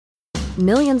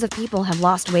Millions of people have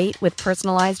lost weight with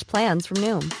personalized plans from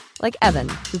Noom. Like Evan,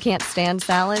 who can't stand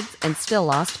salads and still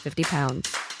lost 50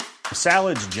 pounds.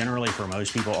 Salads generally for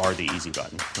most people are the easy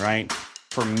button, right?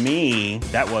 For me,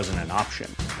 that wasn't an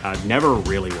option. I never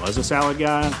really was a salad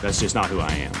guy. That's just not who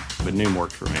I am. But Noom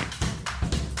worked for me.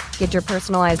 Get your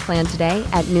personalized plan today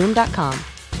at Noom.com.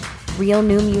 Real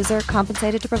Noom user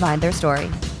compensated to provide their story.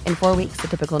 In 4 weeks, the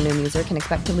typical Noom user can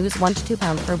expect to lose 1 to 2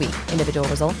 pounds per week. Individual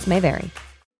results may vary.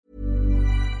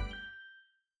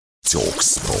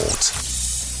 TalkSPORT.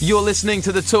 You're listening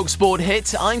to the TalkSPORT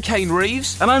Hit. I'm Kane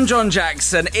Reeves. And I'm John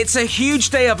Jackson. It's a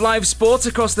huge day of live sport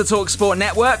across the TalkSPORT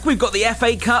network. We've got the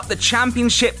FA Cup, the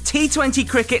Championship, T20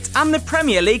 cricket and the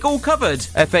Premier League all covered.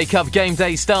 FA Cup game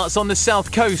day starts on the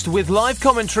South Coast with live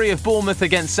commentary of Bournemouth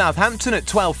against Southampton at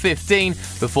 12:15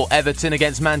 before Everton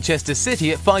against Manchester City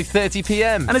at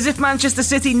 5:30pm. And as if Manchester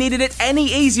City needed it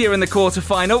any easier in the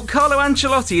quarter-final, Carlo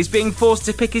Ancelotti is being forced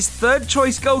to pick his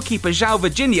third-choice goalkeeper, João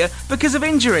Virginia, because of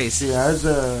injuries. He has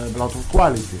a lot of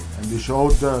quality, and he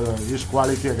showed his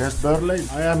quality against Burnley.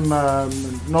 I am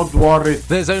not worried.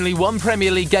 There's only one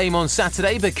Premier League game on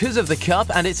Saturday because of the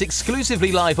Cup, and it's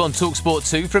exclusively live on TalkSPORT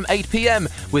 2 from 8pm,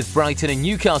 with Brighton and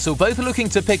Newcastle both looking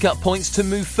to pick up points to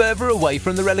move further away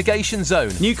from the relegation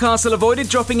zone. Newcastle avoided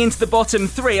dropping into the bottom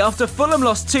three after Fulham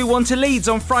lost 2-1 to Leeds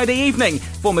on Friday evening.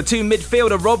 Former 2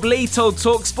 midfielder Rob Lee told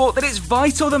TalkSPORT that it's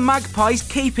vital the Magpies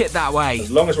keep it that way.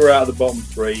 As long as we're out of the bottom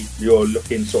three, you're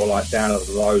looking sort of like down at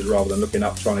the lows rather than looking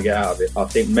up trying to get out of it. I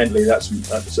think mentally that's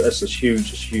a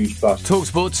huge plus.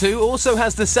 TalkSPORT 2 also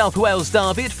has the South Wales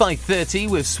derby at 5:30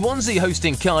 with Swansea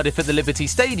hosting Cardiff at the Liberty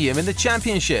Stadium in the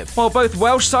Championship. While both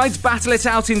Welsh sides battle it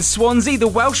out in Swansea, the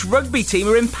Welsh rugby team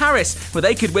are in Paris, where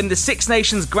they could win the Six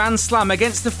Nations Grand Slam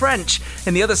against the French.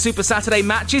 In the other Super Saturday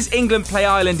matches, England play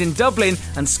Ireland in Dublin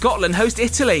and Scotland host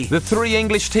Italy. The 3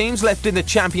 English teams left in the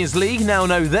Champions League now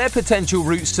know their potential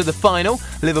routes to the final.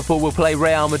 Liverpool will play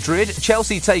Real Madrid,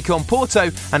 Chelsea take on Porto,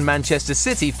 and Manchester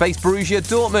City face Borussia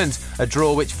Dortmund, a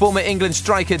draw which former England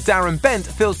striker Darren Bent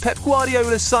feels Pep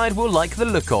Guardiola's side will like the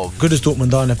look of. Good as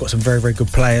Dortmund are, they've got some very, very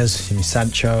good players.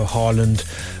 Sancho, Haaland,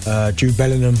 Jude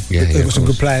Bellingham. They've got some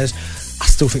good players. I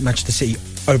still think Manchester City,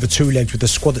 over 2 legs with the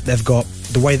squad that they've got,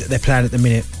 the way that they're playing at the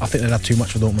minute, I think they'll have too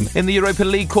much for Dortmund. In the Europa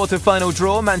League quarter-final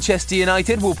draw, Manchester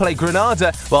United will play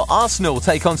Granada, while Arsenal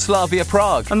take on Slavia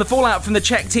Prague. And the fallout from the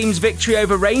Czech team's victory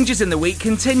over Rangers in the week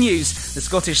continues. The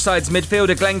Scottish side's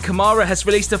midfielder Glenn Kamara has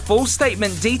released a full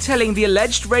statement detailing the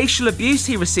alleged racial abuse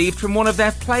he received from one of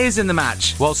their players in the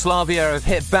match. While Slavia have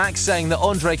hit back, saying that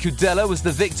Andre Kudela was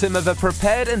the victim of a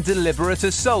prepared and deliberate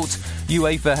assault.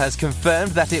 UEFA has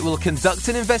confirmed that it will conduct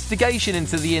an investigation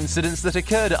into the incidents that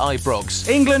occurred at Ibrox.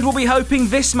 England will be hoping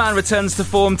this man returns to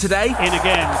form today. In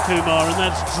again, Kumar, and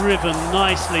that's driven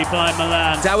nicely by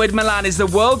Milan. Dawid Milan is the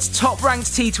world's top-ranked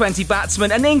T20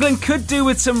 batsman, and England could do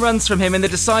with some runs from him in the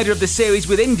decider of the series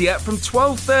with India from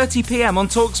 12:30pm on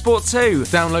TalkSPORT 2.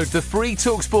 Download the free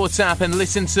TalkSPORT app and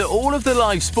listen to all of the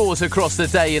live sport across the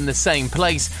day in the same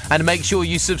place. And make sure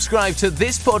you subscribe to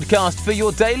this podcast for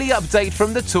your daily update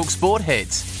from the TalkSPORT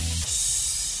Hit.